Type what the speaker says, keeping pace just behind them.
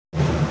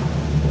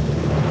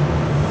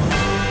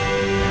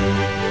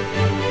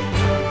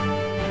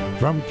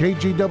From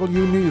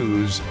KGW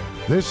News,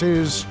 this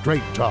is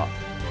Straight Talk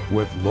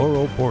with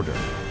Laurel Porter.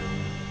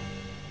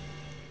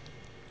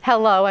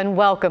 Hello and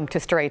welcome to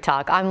Straight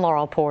Talk. I'm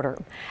Laurel Porter.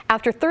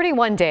 After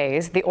 31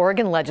 days, the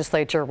Oregon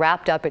legislature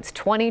wrapped up its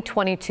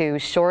 2022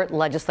 short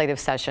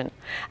legislative session,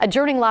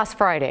 adjourning last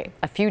Friday,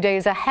 a few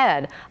days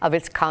ahead of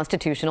its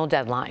constitutional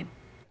deadline.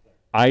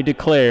 I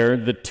declare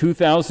the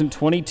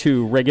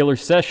 2022 regular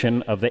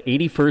session of the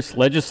 81st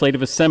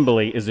Legislative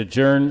Assembly is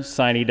adjourned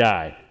sine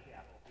die.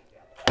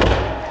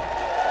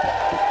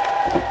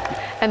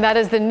 And that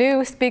is the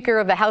new Speaker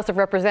of the House of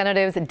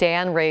Representatives,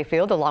 Dan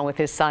Rayfield, along with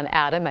his son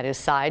Adam at his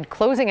side,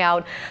 closing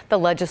out the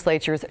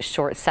legislature's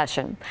short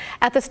session.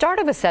 At the start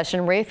of the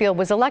session, Rayfield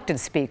was elected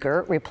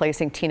Speaker,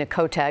 replacing Tina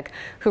Kotek,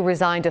 who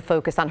resigned to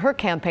focus on her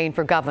campaign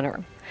for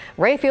governor.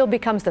 Rayfield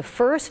becomes the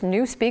first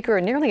new Speaker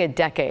in nearly a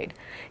decade.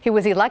 He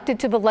was elected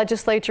to the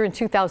legislature in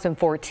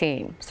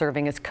 2014,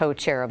 serving as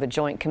co-chair of the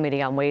Joint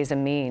Committee on Ways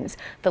and Means,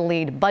 the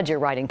lead budget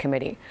writing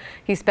committee.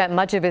 He spent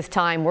much of his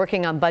time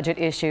working on budget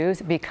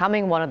issues,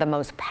 becoming one of the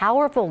most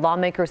powerful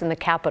lawmakers in the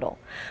Capitol,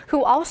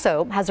 who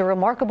also has a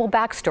remarkable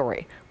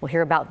backstory. We'll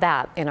hear about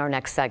that in our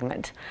next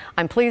segment.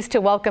 I'm pleased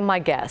to welcome my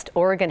guest,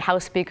 Oregon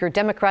House Speaker,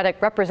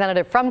 Democratic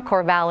Representative from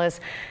Corvallis,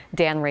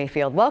 Dan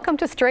Rayfield. Welcome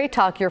to Straight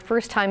Talk. Your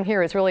first time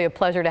here. It's really a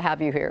pleasure to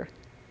have you here.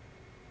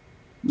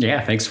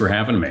 Yeah, thanks for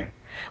having me.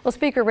 Well,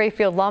 Speaker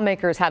Rayfield,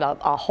 lawmakers had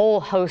a whole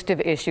host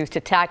of issues to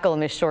tackle in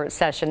this short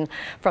session,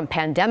 from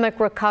pandemic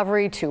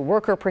recovery to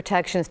worker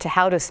protections to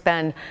how to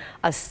spend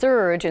a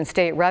surge in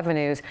state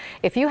revenues.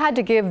 If you had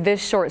to give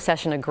this short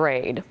session a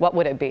grade, what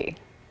would it be?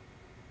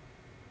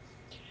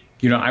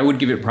 You know, I would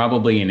give it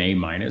probably an A-.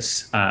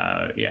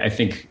 I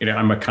think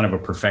I'm a kind of a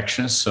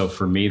perfectionist, so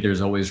for me,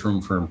 there's always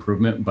room for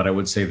improvement. But I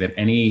would say that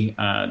any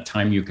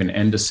time you can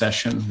end a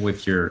session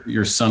with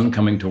your son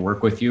coming to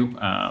work with you,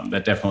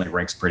 that definitely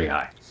ranks pretty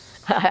high.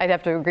 I'd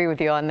have to agree with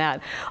you on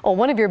that. Oh,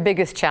 one of your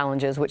biggest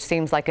challenges, which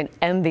seems like an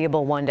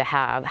enviable one to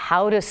have,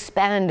 how to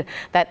spend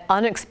that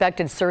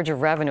unexpected surge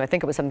of revenue. I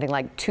think it was something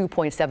like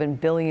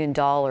 $2.7 billion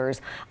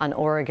on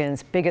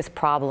Oregon's biggest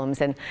problems.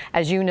 And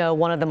as you know,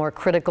 one of the more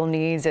critical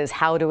needs is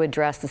how to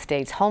address the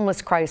state's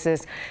homeless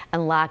crisis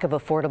and lack of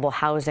affordable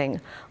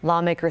housing.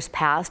 Lawmakers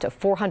passed a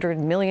 $400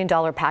 million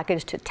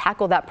package to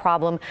tackle that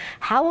problem.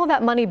 How will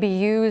that money be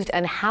used,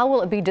 and how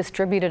will it be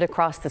distributed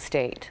across the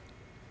state?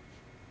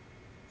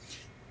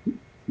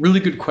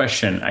 Really good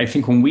question. I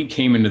think when we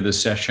came into the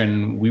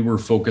session, we were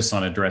focused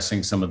on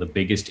addressing some of the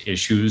biggest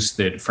issues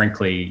that,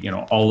 frankly,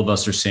 all of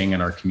us are seeing in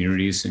our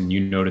communities. And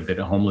you noted that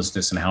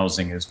homelessness and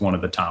housing is one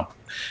of the top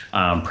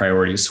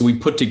priorities. So we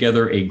put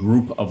together a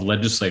group of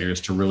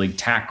legislators to really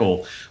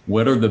tackle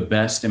what are the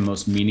best and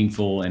most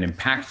meaningful and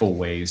impactful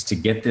ways to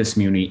get this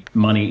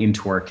money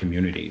into our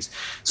communities.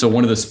 So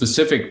one of the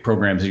specific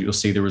programs that you'll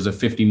see, there was a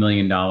 $50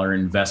 million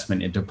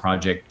investment into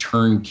Project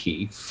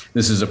Turnkey.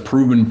 This is a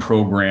proven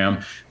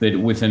program that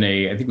within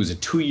I think it was a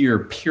 2-year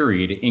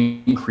period,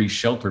 increased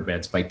shelter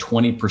beds by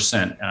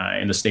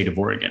 20% in the state of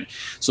Oregon.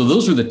 So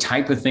those are the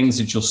type of things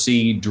that you'll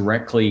see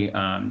directly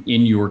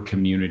in your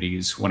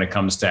communities when it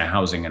comes to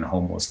housing and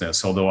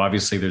homelessness. Although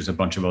obviously there's a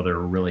bunch of other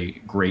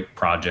really great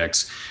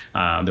projects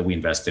that we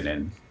invested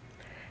in.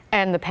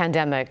 And the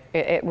pandemic,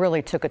 it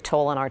really took a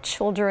toll on our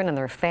children and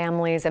their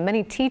families, and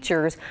many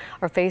teachers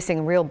are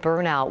facing real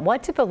burnout.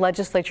 What did the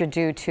legislature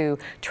do to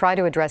try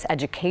to address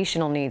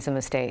educational needs in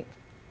the state?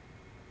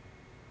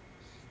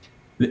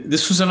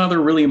 This was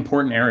another really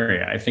important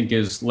area. I think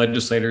as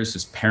legislators,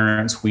 as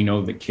parents, we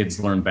know that kids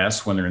learn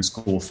best when they're in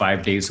school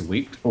 5 days a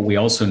week, but we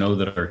also know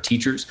that our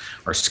teachers,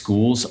 our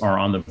schools are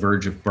on the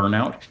verge of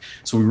burnout.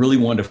 So we really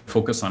wanted to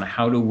focus on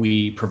how do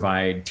we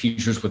provide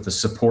teachers with the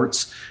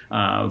supports,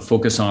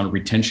 focus on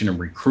retention and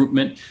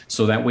recruitment,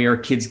 so that way our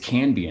kids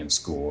can be in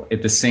school.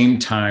 At the same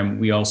time,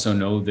 we also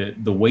know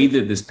that the way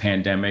that this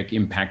pandemic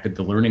impacted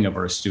the learning of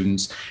our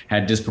students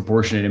had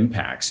disproportionate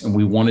impacts, and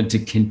we wanted to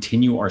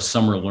continue our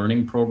summer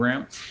learning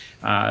program.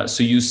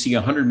 So you see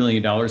 $100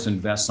 million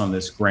invest on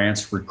this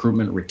grants,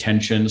 recruitment,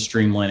 retention,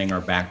 streamlining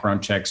our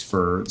background checks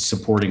for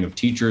supporting of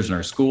teachers in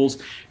our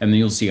schools. And then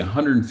you'll see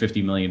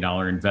 $150 million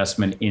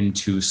investment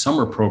into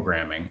summer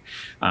programming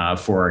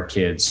for our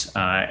kids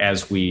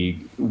as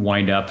we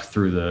wind up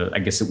through I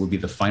guess it would be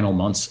the final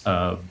months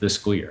of this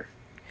school year.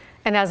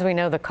 And as we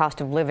know, the cost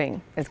of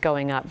living is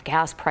going up.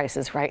 Gas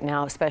prices right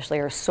now especially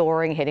are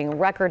soaring, hitting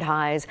record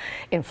highs.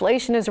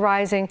 Inflation is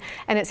rising,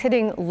 and it's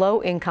hitting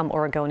low-income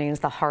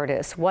Oregonians the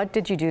hardest. What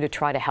did you do to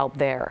try to help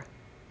there?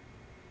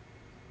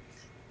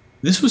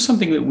 This was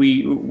something that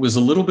was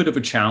a little bit of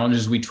a challenge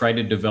as we tried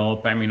to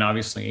develop. I mean,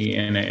 obviously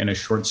in a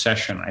short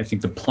session, I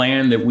think the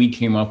plan that we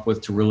came up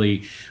with to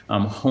really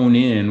hone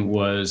in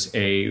was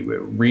a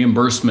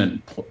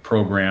reimbursement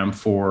program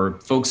for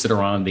folks that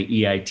are on the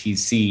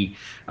EITC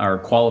or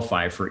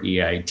qualify for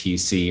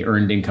EITC,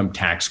 Earned Income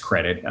Tax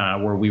Credit,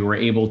 where we were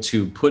able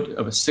to put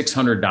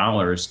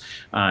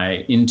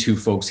 $600 into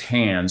folks'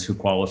 hands who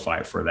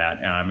qualify for that.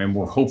 And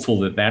we're hopeful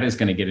that that is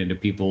going to get into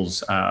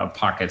people's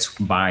pockets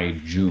by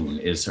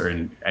June,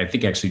 I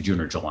think actually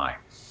June or July.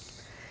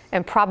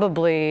 And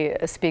probably,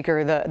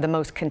 Speaker, the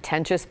most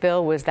contentious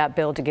bill was that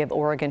bill to give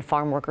Oregon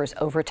farm workers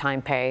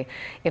overtime pay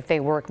if they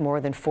work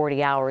more than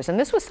 40 hours. And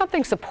this was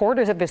something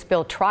supporters of this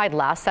bill tried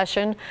last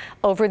session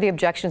over the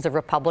objections of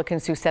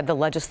Republicans who said the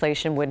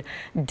legislation would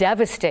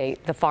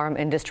devastate the farm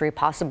industry,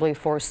 possibly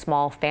force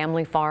small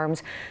family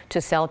farms to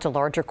sell to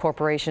larger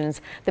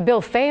corporations. The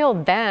bill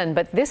failed then,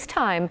 but this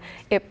time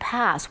it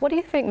passed. What do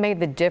you think made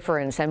the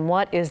difference, and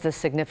what is the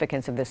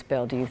significance of this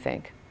bill, do you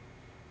think?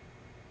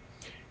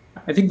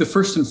 I think the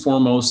first and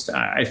foremost,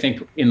 I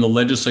think in the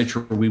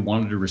legislature, we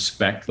wanted to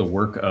respect the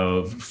work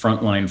of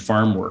frontline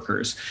farm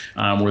workers,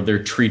 where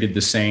they're treated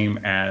the same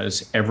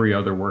as every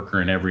other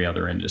worker in every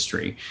other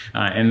industry.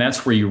 And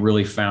that's where you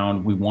really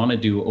found we want to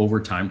do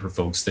overtime for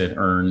folks that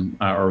earn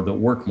or that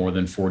work more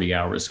than 40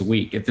 hours a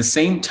week. At the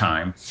same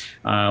time,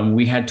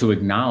 we had to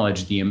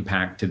acknowledge the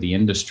impact to the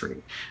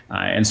industry.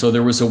 And so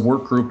there was a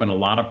work group and a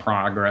lot of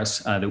progress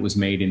that was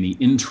made in the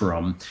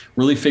interim,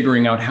 really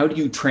figuring out how do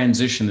you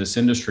transition this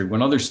industry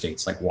when other states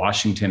like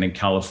Washington and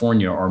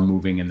California are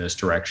moving in this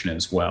direction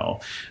as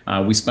well.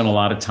 We spent a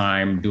lot of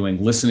time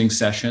doing listening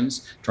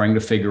sessions, trying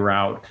to figure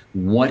out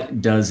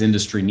what does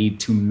industry need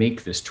to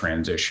make this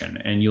transition.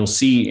 And you'll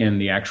see in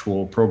the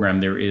actual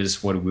program, there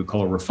is what we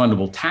call a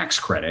refundable tax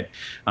credit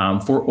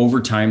for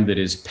overtime that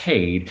is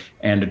paid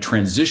and a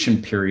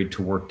transition period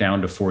to work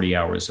down to 40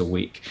 hours a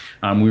week.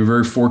 We were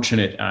very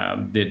fortunate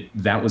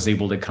that was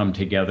able to come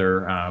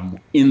together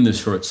in the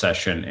short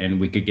session, and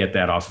we could get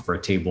that off of our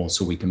table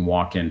so we can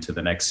walk into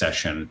the next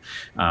session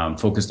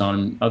focused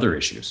on other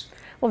issues.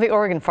 Well, the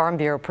Oregon Farm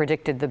Bureau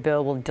predicted the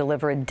bill will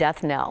deliver a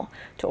death knell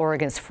to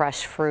Oregon's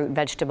fresh fruit,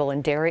 vegetable,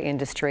 and dairy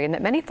industry, and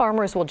that many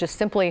farmers will just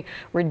simply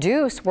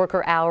reduce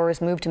worker hours,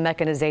 move to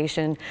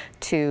mechanization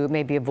to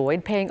maybe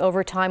avoid paying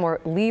overtime, or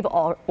leave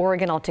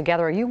Oregon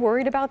altogether. Are you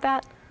worried about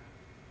that?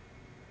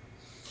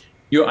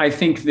 I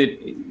think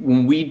that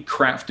when we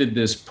crafted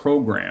this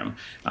program,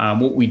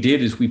 what we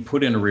did is we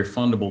put in a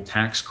refundable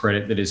tax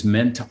credit that is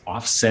meant to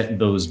offset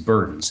those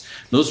burdens.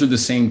 Those are the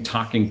same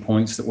talking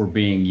points that were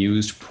being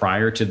used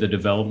prior to the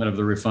development of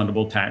the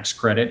refundable tax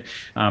credit.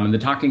 And the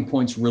talking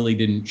points really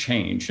didn't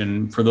change.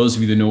 And for those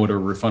of you that know what a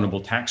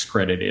refundable tax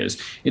credit is,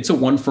 it's a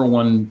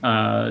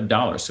 $1-for-$1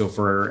 dollar. So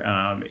for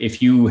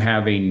if you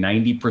have a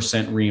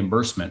 90%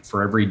 reimbursement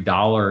for every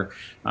dollar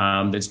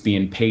that's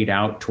being paid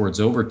out towards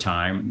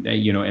overtime,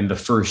 in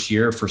the first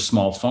year for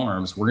small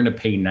farms, we're going to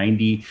pay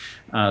 90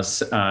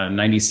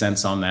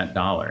 cents on that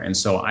dollar. And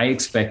so I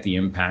expect the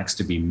impacts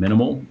to be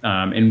minimal.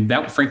 And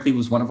that, frankly,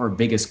 was one of our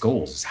biggest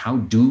goals, is how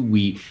do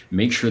we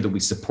make sure that we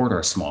support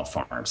our small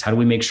farms? How do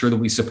we make sure that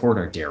we support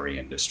our dairy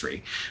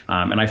industry?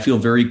 And I feel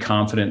very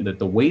confident that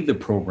the way the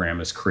program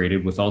is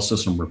created, with also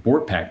some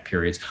report back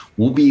periods,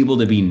 we'll be able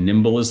to be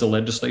nimble as a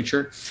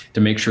legislature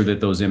to make sure that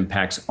those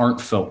impacts aren't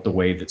felt the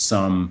way that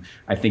some,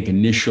 I think,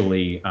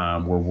 initially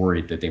were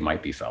worried that they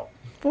might be felt.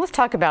 Let's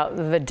talk about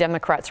the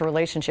Democrats'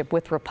 relationship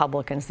with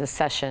Republicans this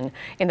session.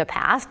 In the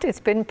past, it's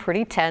been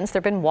pretty tense. There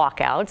have been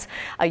walkouts.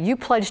 You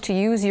pledged to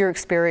use your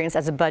experience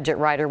as a budget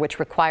writer, which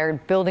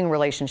required building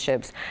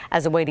relationships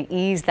as a way to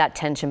ease that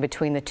tension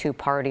between the two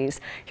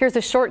parties. Here's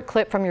a short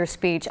clip from your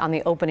speech on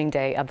the opening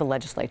day of the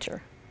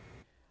legislature.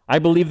 I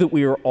believe that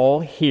we are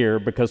all here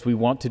because we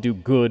want to do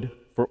good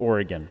for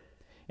Oregon.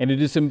 And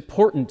it is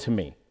important to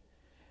me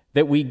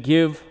that we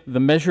give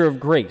the measure of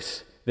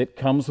grace that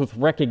comes with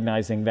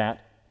recognizing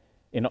that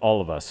in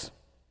all of us.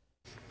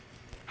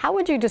 How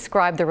would you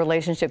describe the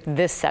relationship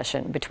this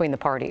session between the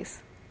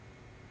parties?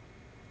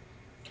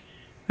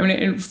 I mean,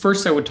 and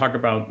first I would talk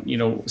about,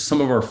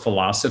 some of our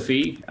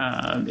philosophy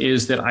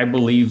is that I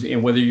believe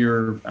in, whether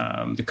you're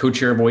the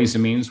co-chair of Ways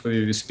and Means, whether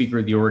you're the Speaker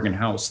of the Oregon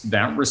House,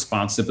 that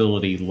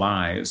responsibility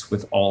lies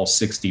with all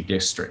 60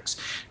 districts.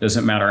 It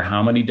doesn't matter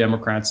how many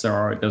Democrats there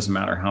are. It doesn't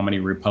matter how many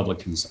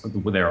Republicans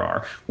there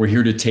are. We're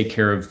here to take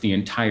care of the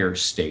entire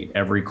state,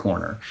 every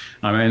corner.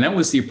 And that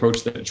was the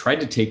approach that I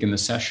tried to take in the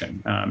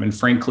session. And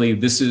frankly,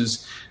 this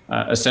is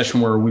a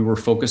session where we were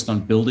focused on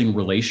building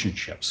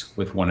relationships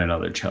with one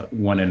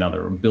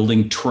another,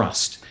 building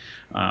trust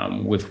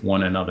with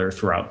one another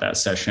throughout that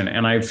session.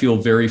 And I feel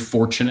very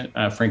fortunate,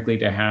 frankly,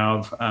 to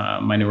have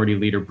Minority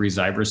Leader Breeze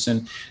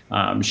Iverson.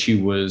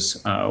 She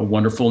was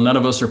wonderful. None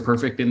of us are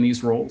perfect in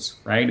these roles,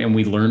 right? And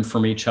we learned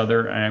from each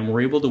other, and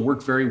we're able to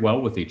work very well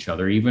with each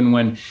other, even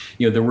when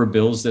there were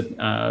bills that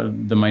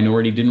the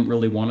minority didn't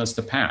really want us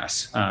to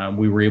pass.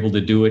 We were able to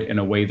do it in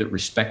a way that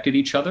respected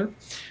each other.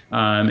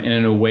 And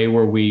in a way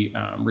where we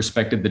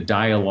respected the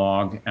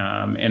dialogue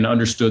and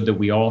understood that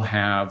we all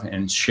have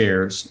and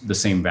shares the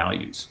same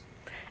values.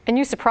 And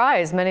you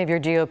surprised many of your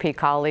GOP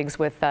colleagues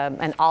with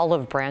an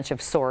olive branch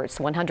of sorts,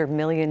 $100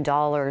 million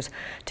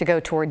to go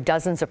toward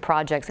dozens of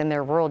projects in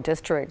their rural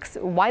districts.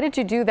 Why did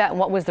you do that, and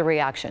what was the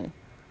reaction?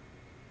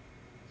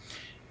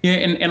 Yeah,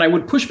 and I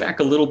would push back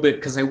a little bit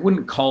because I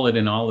wouldn't call it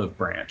an olive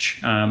branch.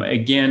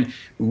 Again,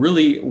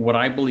 really what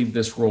I believe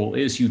this role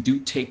is, you do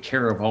take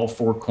care of all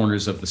four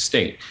corners of the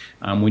state.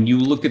 When you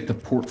look at the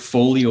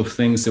portfolio of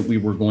things that we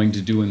were going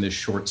to do in this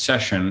short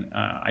session,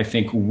 I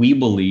think we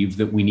believe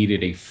that we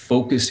needed a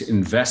focused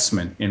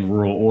investment in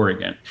rural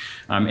Oregon.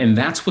 And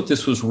that's what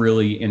this was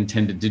really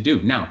intended to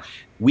do. Now,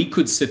 we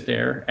could sit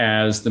there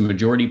as the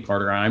majority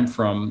partner. I'm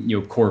from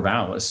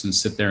Corvallis, and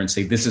sit there and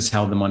say this is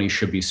how the money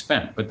should be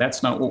spent. But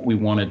that's not what we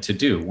wanted to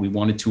do. We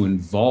wanted to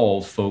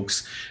involve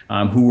folks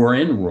who are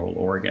in rural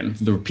Oregon,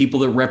 the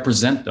people that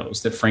represent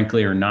those that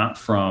frankly are not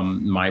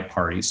from my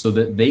party, so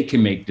that they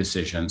can make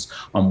decisions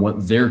on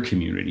what their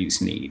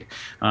communities need.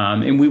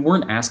 And we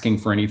weren't asking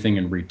for anything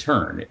in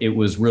return. It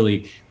was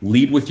really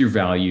lead with your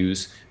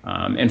values.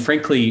 And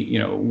frankly,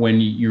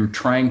 when you're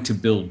trying to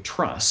build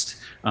trust,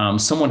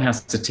 someone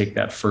has to take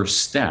that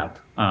first step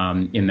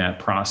in that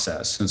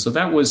process. And so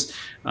that was,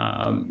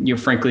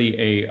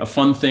 frankly, a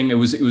fun thing. It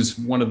was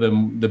one of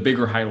the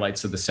bigger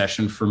highlights of the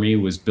session for me,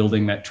 was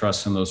building that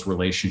trust and those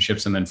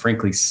relationships, and then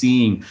frankly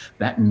seeing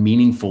that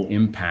meaningful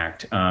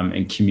impact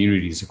in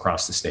communities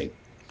across the state.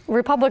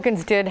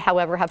 Republicans did,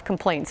 however, have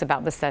complaints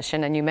about the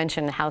session, and you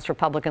mentioned House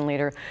Republican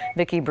leader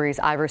Vicky Breeze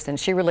Iverson.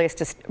 She released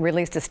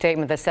a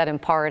statement that said, in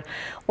part,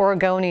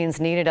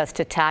 Oregonians needed us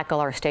to tackle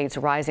our state's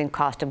rising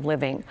cost of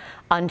living,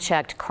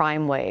 unchecked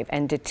crime wave,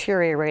 and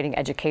deteriorating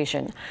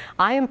education.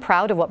 I am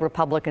proud of what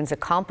Republicans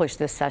accomplished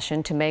this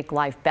session to make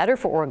life better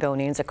for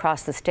Oregonians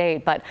across the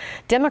state, but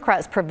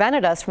Democrats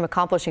prevented us from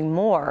accomplishing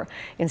more.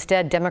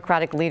 Instead,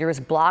 Democratic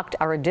leaders blocked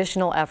our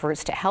additional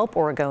efforts to help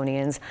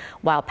Oregonians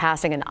while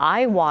passing an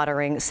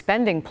eye-watering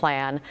spending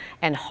plan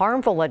and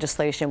harmful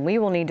legislation we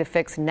will need to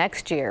fix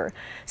next year.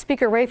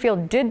 Speaker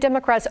Rayfield, did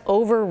Democrats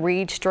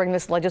overreach during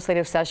this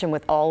legislative session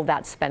with all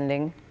that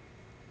spending?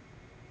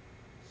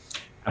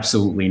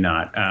 Absolutely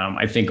not.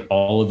 I think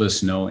all of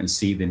us know and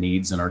see the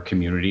needs in our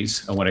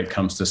communities when it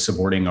comes to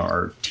supporting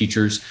our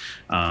teachers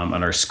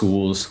and our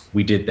schools.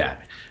 We did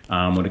that.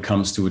 When it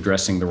comes to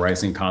addressing the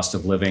rising cost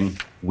of living,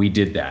 we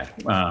did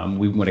that.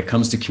 When it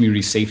comes to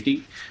community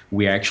safety,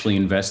 we actually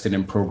invested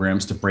in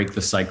programs to break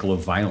the cycle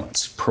of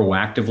violence,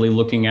 proactively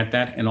looking at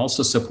that, and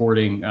also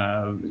supporting,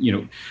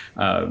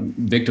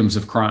 victims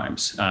of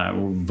crimes,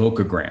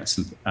 VOCA grants,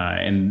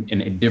 and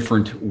in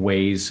different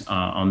ways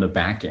on the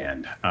back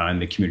end in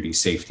the community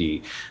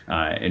safety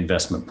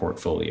investment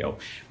portfolio.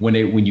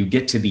 When you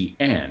get to the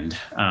end,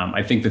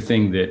 I think the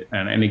thing that,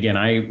 and again,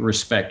 I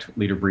respect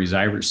Leader Breeze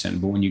Iverson,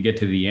 but when you get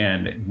to the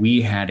end,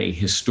 we had a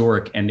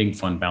historic ending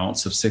fund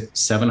balance of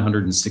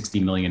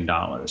 $760 million.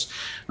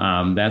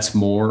 That's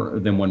more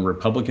than when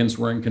Republicans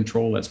were in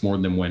control. That's more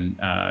than when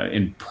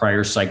in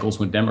prior cycles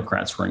when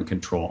Democrats were in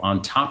control.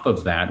 On top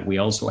of that, we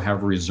also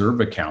have reserve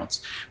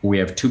accounts. We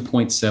have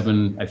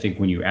 2.7, I think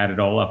when you add it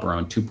all up,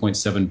 around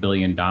 $2.7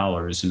 billion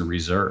in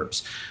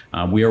reserves.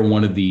 We are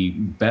one of the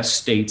best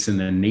states in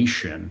the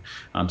nation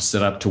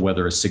set up to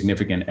weather a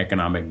significant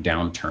economic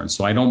downturn.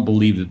 So I don't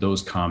believe that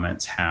those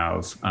comments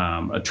have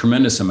a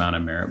tremendous amount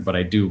of merit, but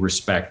I do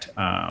respect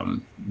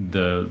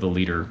the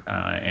leader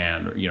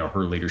and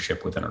her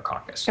leadership within our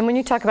caucus. And when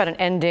you talk about an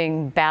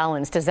ending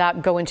balance, does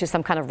that go into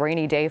some kind of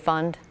rainy day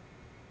fund?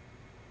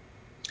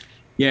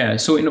 Yeah,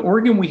 so in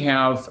Oregon, we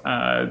have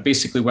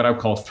basically what I would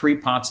call three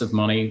pots of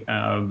money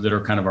that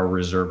are kind of our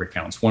reserve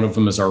accounts. One of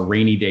them is our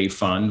rainy day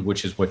fund,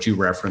 which is what you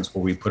referenced,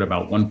 where we put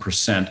about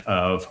 1%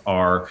 of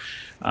our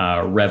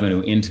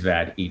revenue into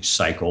that each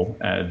cycle.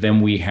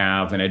 Then we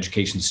have an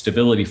education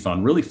stability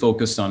fund, really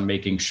focused on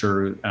making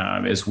sure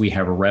as we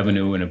have a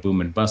revenue and a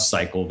boom and bust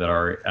cycle that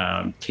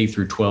our K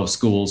through 12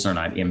 schools are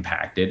not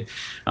impacted.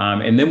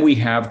 And then we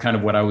have kind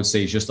of what I would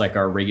say is just like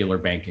our regular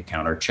bank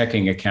account, our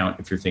checking account,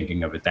 if you're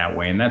thinking of it that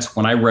way. And that's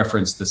when I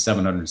referenced the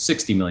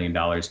 $760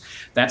 million,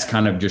 that's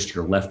kind of just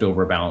your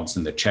leftover balance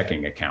in the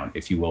checking account,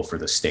 if you will, for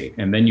the state.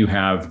 And then you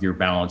have your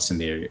balance in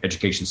the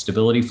education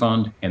stability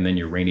fund, and then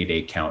your rainy day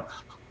account.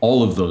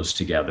 All of those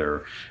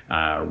together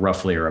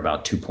roughly are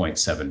about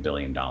 $2.7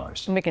 billion.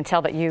 And we can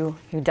tell that you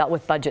dealt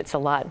with budgets a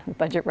lot,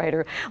 budget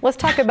writer. Let's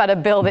talk about a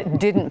bill that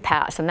didn't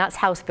pass, and that's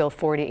House Bill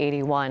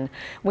 4081.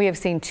 We have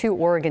seen 2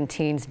 Oregon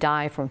teens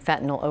die from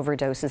fentanyl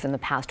overdoses in the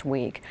past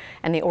week.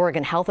 And the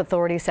Oregon Health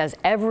Authority says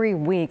every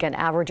week an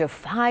average of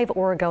 5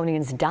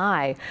 Oregonians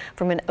die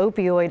from an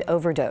opioid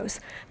overdose.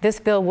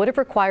 This bill would have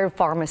required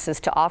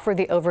pharmacists to offer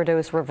the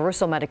overdose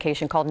reversal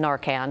medication called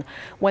Narcan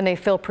when they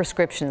fill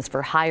prescriptions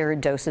for higher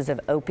doses of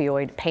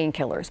opioid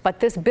painkillers. But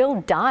this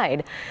bill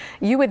died.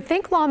 You would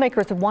think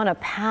lawmakers would want to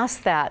pass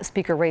that,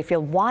 Speaker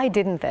Rayfield. Why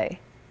didn't they?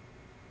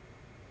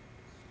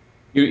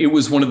 It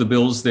was one of the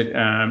bills that,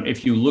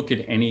 if you look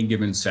at any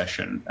given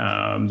session,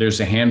 there's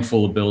a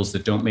handful of bills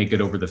that don't make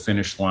it over the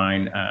finish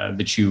line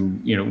that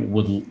you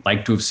would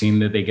like to have seen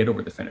that they get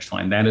over the finish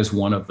line. That is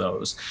one of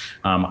those.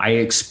 I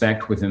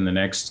expect within the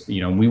next,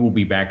 we will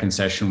be back in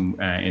session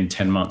in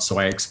 10 months. So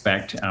I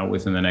expect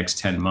within the next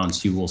 10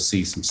 months, you will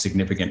see some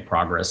significant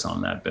progress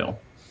on that bill.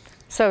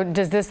 So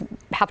does this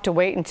have to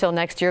wait until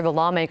next year? The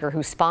lawmaker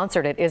who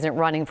sponsored it isn't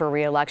running for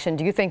re-election.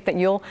 Do you think that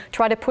you'll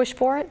try to push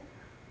for it?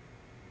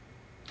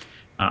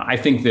 I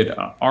think that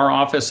our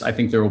office, I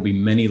think there will be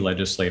many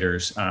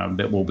legislators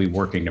that will be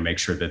working to make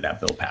sure that that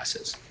bill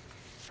passes.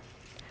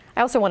 I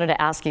also wanted to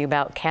ask you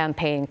about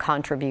campaign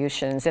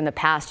contributions. In the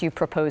past, you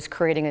proposed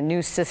creating a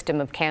new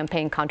system of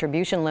campaign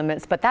contribution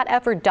limits, but that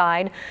effort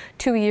died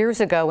 2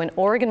 years ago, and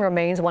Oregon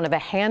remains one of a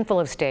handful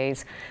of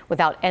states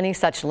without any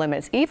such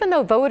limits, even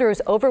though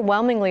voters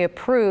overwhelmingly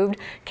approved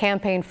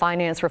campaign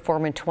finance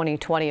reform in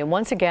 2020. And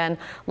once again,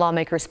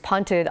 lawmakers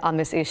punted on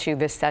this issue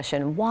this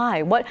session.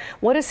 Why?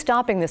 What is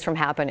stopping this from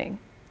happening?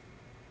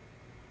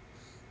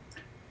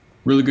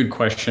 Really good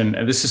question.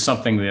 And this is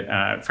something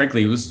that,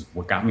 frankly, it was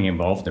what got me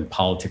involved in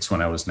politics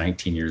when I was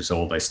 19 years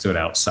old. I stood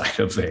outside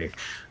of a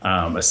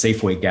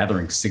Safeway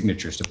gathering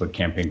signatures to put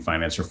campaign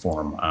finance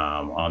reform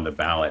on the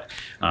ballot.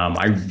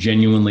 I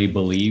genuinely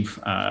believe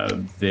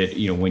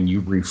that when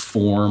you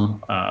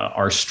reform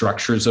our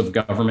structures of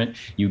government,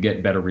 you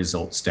get better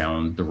results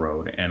down the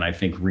road. And I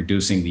think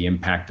reducing the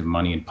impact of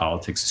money in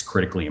politics is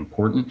critically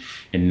important.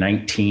 In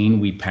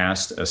 19, we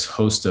passed a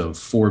host of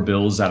 4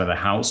 bills out of the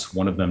House,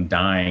 one of them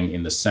dying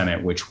in the Senate,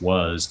 which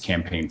was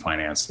campaign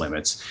finance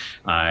limits.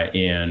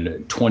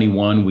 In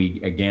 21, we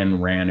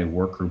again ran a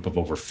work group of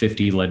over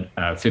 50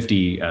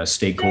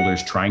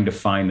 stakeholders trying to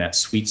find that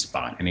sweet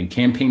spot. And in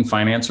campaign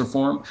finance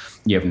reform,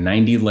 you have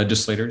 90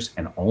 legislators,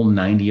 and all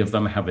 90 of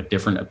them have a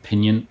different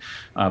opinion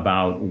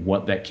about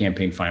what that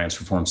campaign finance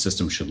reform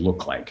system should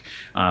look like.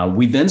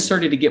 We then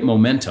started to get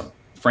momentum,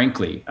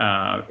 frankly,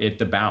 at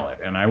the ballot.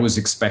 And I was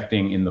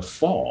expecting in the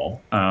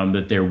fall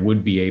that there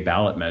would be a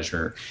ballot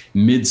measure.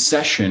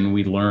 Mid-session,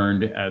 we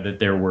learned that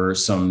there were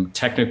some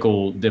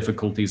technical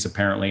difficulties,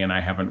 apparently, and I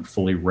haven't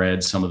fully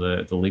read some of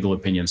the legal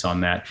opinions on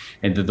that,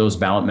 and that those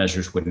ballot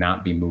measures would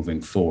not be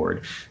moving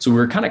forward. So we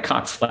were kind of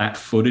caught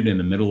flat-footed in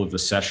the middle of the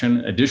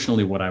session.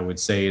 Additionally, what I would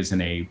say is in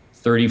a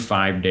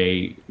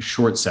 35-day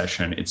short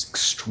session, it's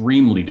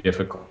extremely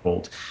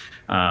difficult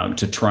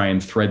to try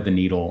and thread the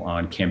needle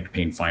on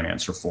campaign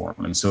finance reform.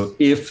 And so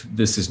if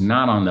this is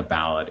not on the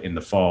ballot in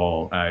the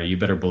fall, you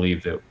better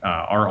believe that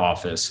our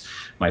office,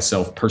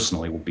 myself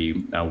personally, will be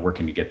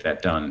working to get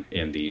that done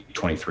in the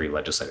 23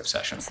 legislative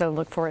session. So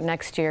look for it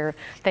next year.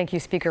 Thank you,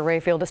 Speaker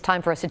Rayfield. It's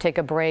time for us to take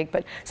a break.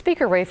 But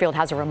Speaker Rayfield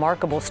has a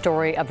remarkable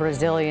story of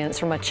resilience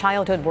from a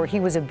childhood where he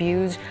was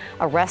abused,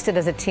 arrested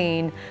as a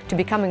teen, to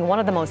becoming one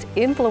of the most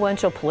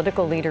influential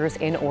political leaders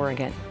in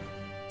Oregon.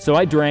 So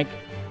I drank.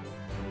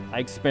 I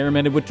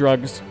experimented with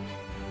drugs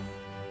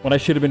when I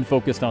should have been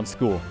focused on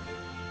school.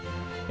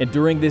 And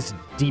during this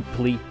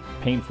deeply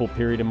painful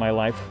period in my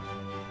life,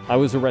 I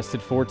was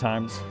arrested 4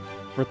 times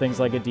for things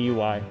like a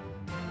DUI,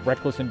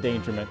 reckless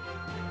endangerment,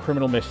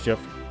 criminal mischief.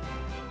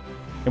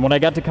 And when I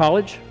got to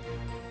college,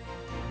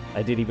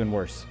 I did even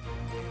worse.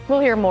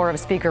 We'll hear more of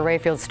Speaker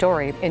Rayfield's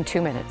story in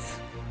 2 minutes.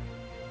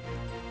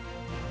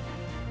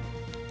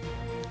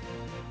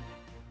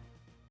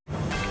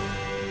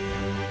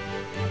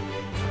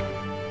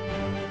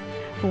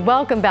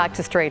 Welcome back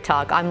to Straight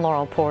Talk. I'm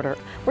Laurel Porter.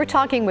 We're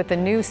talking with the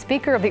new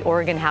Speaker of the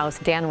Oregon House,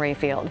 Dan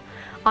Rayfield.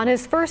 On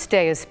his first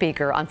day as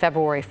Speaker on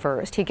February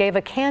 1st, he gave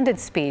a candid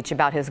speech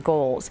about his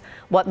goals,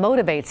 what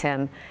motivates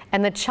him,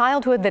 and the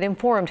childhood that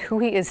informed who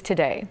he is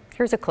today.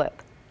 Here's a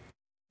clip.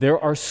 There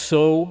are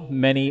so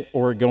many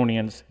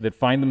Oregonians that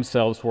find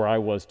themselves where I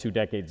was 2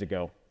 decades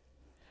ago.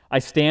 I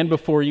stand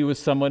before you as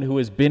someone who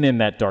has been in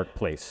that dark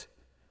place,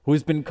 who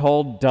has been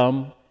called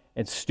dumb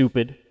and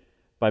stupid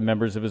by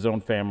members of his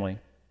own family.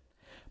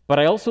 But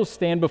I also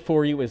stand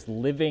before you as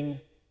living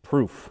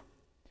proof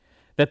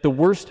that the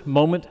worst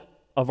moment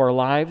of our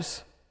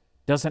lives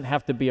doesn't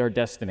have to be our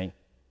destiny.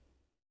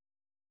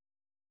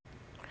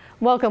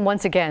 Welcome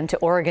once again to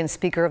Oregon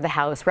Speaker of the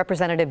House,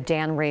 Representative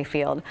Dan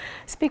Rayfield.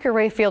 Speaker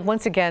Rayfield,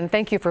 once again,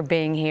 thank you for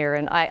being here.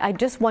 And I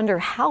just wonder,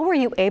 how were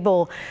you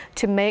able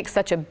to make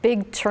such a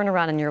big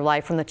turnaround in your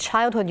life from the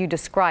childhood you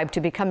described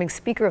to becoming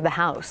Speaker of the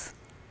House?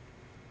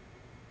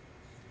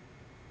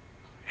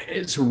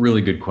 It's a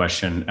really good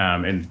question.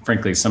 And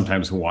frankly,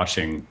 sometimes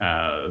watching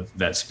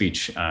that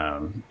speech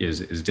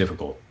is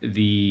difficult.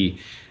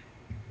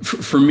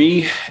 For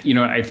me,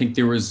 I think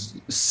there was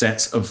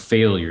sets of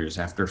failures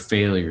after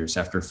failures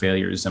after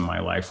failures in my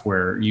life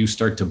where you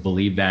start to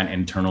believe that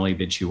internally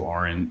that you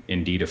are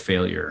indeed a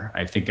failure.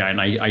 I think,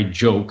 I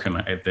joke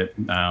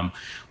that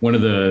one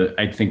of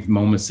the,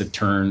 moments that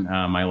turned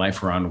my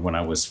life around when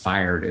I was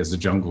fired as a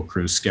Jungle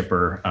Cruise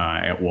skipper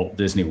at Walt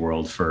Disney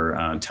World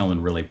for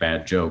telling really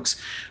bad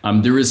jokes.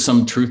 There is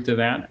some truth to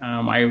that.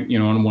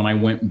 And when I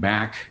went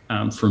back,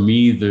 for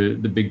me, the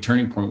big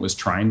turning point was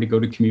trying to go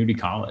to community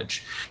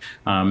college.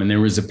 And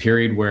there was a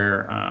period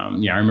where, I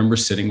remember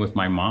sitting with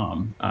my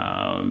mom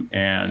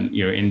and,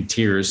 in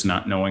tears,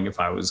 not knowing if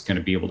I was going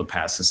to be able to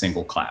pass a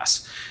single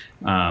class.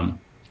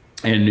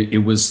 And it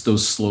was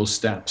those slow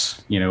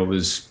steps, it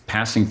was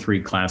passing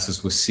 3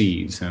 classes with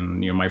C's. And,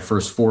 my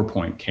first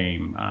 4-point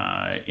came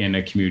in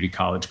a community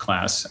college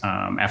class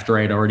after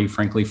I had already,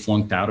 frankly,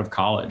 flunked out of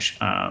college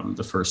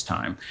the first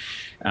time.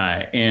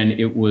 And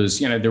it was,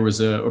 there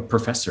was a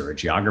professor, a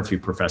geography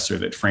professor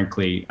that,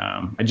 frankly,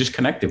 I just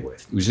connected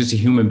with. It was just a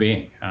human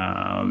being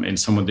and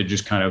someone that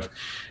just kind of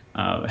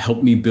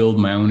helped me build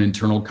my own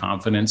internal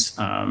confidence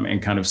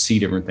and kind of see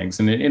different things.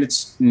 And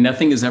it's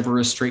nothing is ever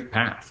a straight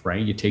path,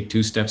 right? You take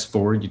 2 steps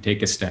forward, you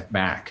take a step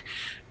back.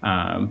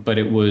 But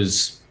it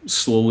was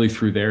slowly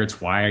through there.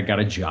 It's why I got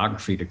a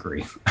geography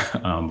degree,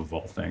 of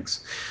all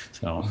things.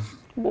 So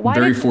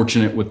very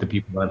fortunate with the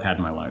people that I've had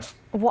in my life.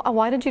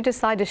 Why did you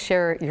decide to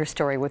share your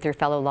story with your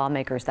fellow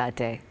lawmakers that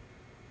day?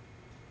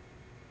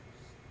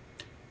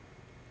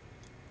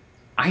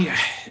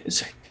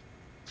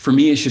 For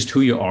me, it's just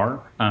who you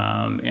are.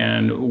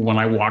 And when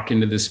I walk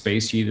into this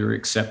space, you either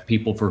accept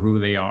people for who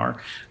they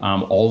are,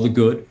 all the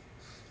good,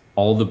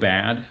 all the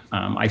bad.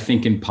 I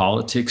think in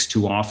politics,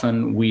 too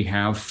often we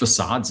have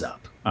facades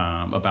up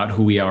about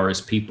who we are as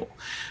people.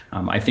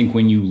 I think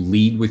when you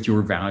lead with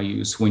your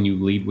values, when you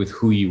lead with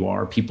who you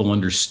are, people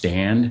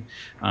understand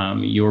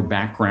your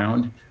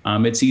background.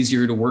 It's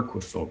easier to work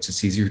with folks.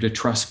 It's easier to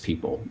trust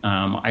people.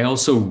 I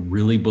also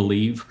really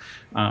believe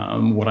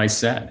what I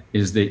said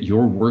is that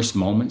your worst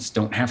moments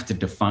don't have to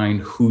define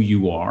who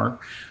you are.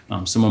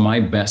 Some of my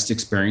best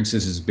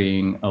experiences as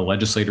being a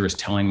legislator is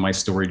telling my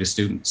story to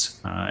students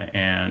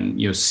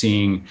and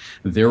seeing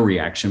their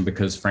reaction,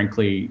 because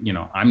frankly,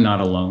 I'm not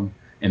alone.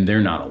 And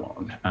they're not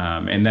alone.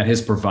 And that has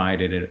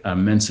provided an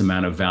immense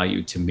amount of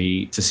value to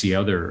me to see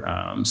other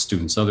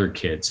students, other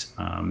kids,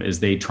 as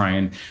they try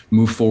and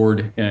move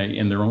forward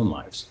in their own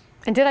lives.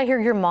 And did I hear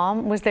your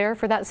mom was there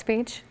for that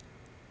speech?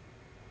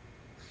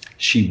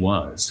 She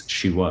was.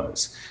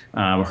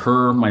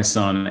 Her, my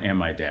son, and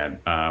my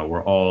dad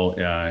were all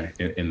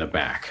in the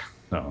back.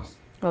 So.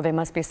 Well, they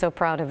must be so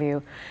proud of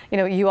you.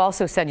 You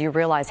also said you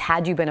realized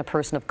had you been a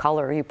person of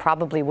color, you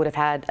probably would have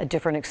had a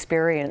different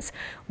experience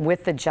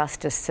with the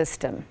justice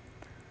system.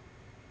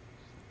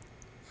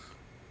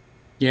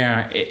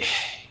 Yeah,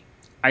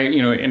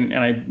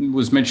 I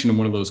was mentioned in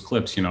one of those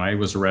clips, I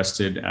was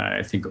arrested,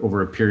 I think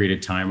over a period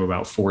of time,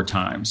 about 4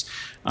 times.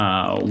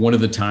 One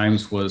of the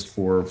times was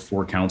for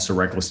 4 counts of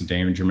reckless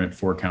endangerment,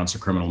 4 counts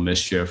of criminal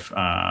mischief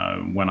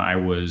when I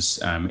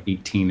was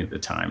 18 at the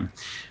time.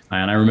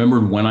 And I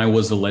remembered when I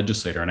was a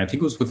legislator, and I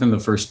think it was within the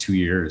first 2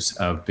 years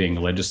of being a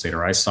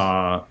legislator, I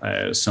saw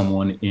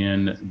someone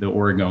in the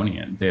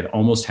Oregonian that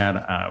almost had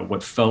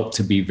what felt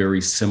to be very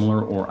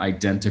similar or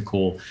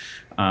identical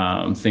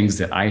things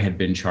that I had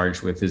been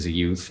charged with as a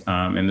youth.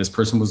 And this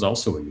person was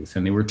also a youth,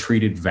 and they were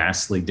treated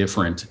vastly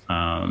different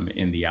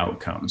in the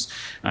outcomes.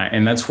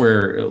 And that's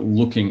where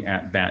looking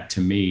at that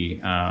to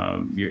me,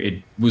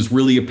 it was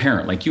really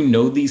apparent. Like,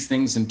 these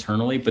things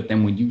internally, but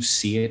then when you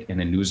see it in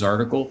a news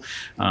article,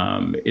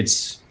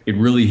 it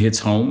really hits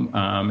home,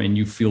 and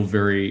you feel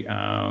very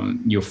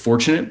you're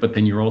fortunate, but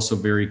then you're also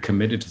very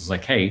committed. It's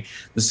like, hey,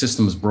 the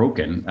system is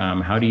broken.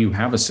 How do you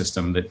have a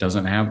system that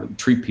doesn't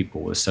treat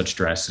people with such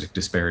drastic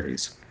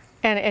disparities?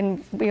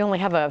 And we only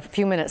have a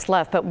few minutes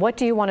left, but what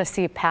do you want to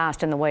see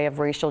passed in the way of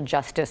racial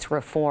justice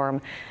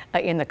reform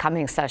in the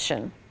coming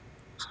session?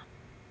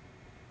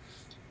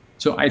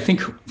 So I think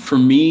for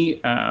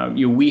me,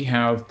 we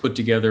have put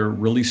together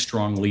really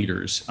strong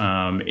leaders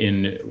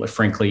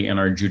frankly, in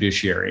our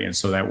judiciary. And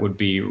so that would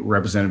be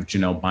Representative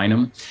Janelle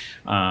Bynum.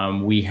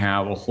 We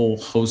have a whole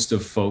host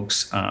of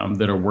folks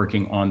that are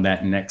working on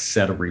that next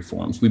set of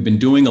reforms. We've been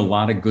doing a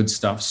lot of good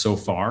stuff so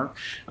far.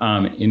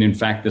 And in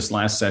fact, this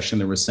last session,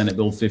 there was Senate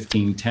Bill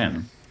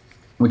 1510.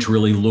 Which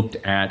really looked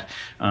at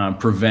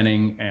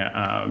preventing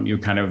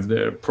kind of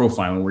the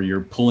profiling, where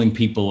you're pulling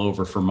people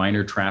over for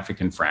minor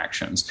traffic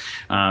infractions.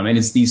 And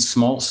it's these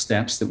small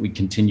steps that we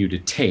continue to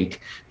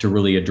take to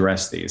really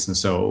address these. And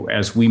so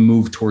as we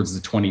move towards the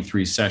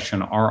 23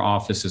 session, our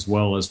office, as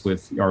well as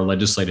with our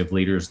legislative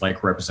leaders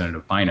like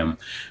Representative Bynum,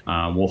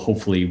 will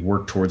hopefully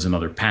work towards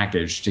another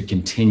package to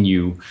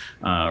continue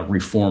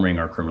reforming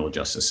our criminal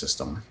justice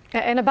system.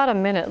 And about a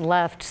minute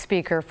left,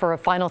 Speaker, for a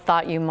final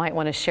thought you might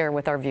want to share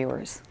with our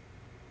viewers.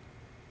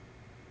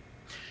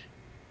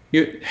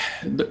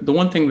 The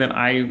one thing that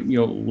I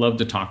love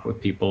to talk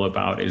with people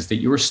about is that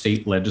your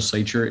state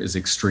legislature is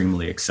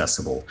extremely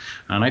accessible.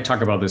 And I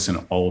talk about this in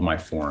all of my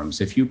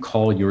forums. If you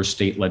call your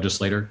state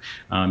legislator,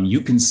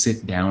 you can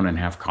sit down and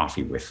have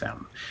coffee with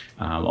them.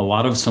 A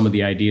lot of some of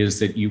the ideas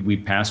that we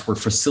passed were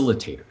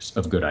facilitators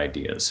of good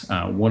ideas.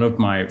 One of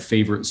my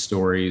favorite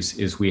stories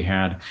is we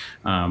had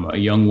a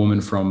young woman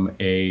from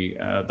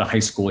the high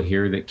school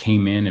here that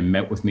came in and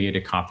met with me at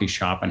a coffee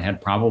shop and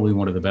had probably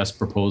one of the best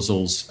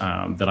proposals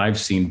that I've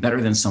seen, better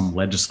than some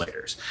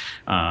legislators.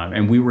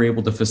 And we were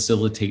able to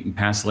facilitate and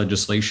pass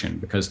legislation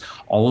because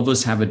all of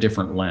us have a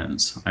different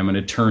lens. I'm an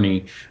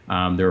attorney.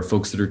 There are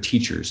folks that are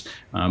teachers,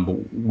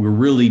 but we're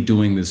really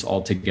doing this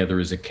all together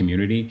as a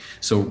community.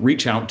 So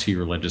reach out to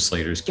your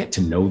legislators, get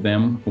to know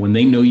them. When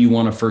they know you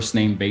on a first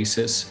name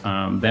basis,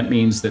 that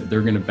means that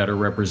they're going to better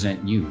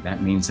represent you.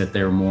 That means that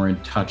they're more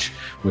in touch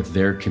with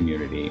their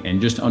community,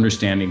 and just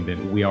understanding that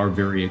we are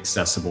very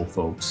accessible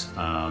folks,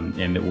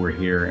 and that we're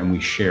here and we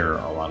share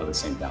a lot of the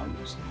same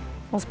values.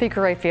 Well,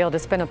 Speaker Rayfield,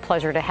 it's been a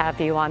pleasure to have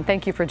you on.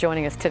 Thank you for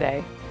joining us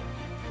today.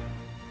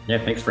 Yeah,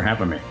 thanks for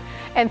having me.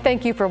 And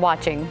thank you for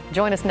watching.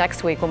 Join us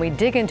next week when we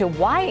dig into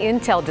why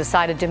Intel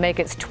decided to make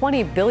its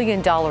 $20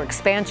 billion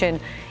expansion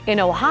in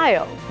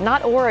Ohio,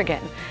 not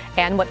Oregon,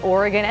 and what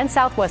Oregon and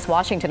Southwest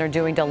Washington are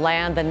doing to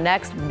land the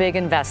next big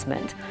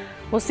investment.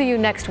 We'll see you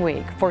next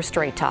week for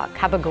Straight Talk.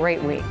 Have a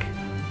great week.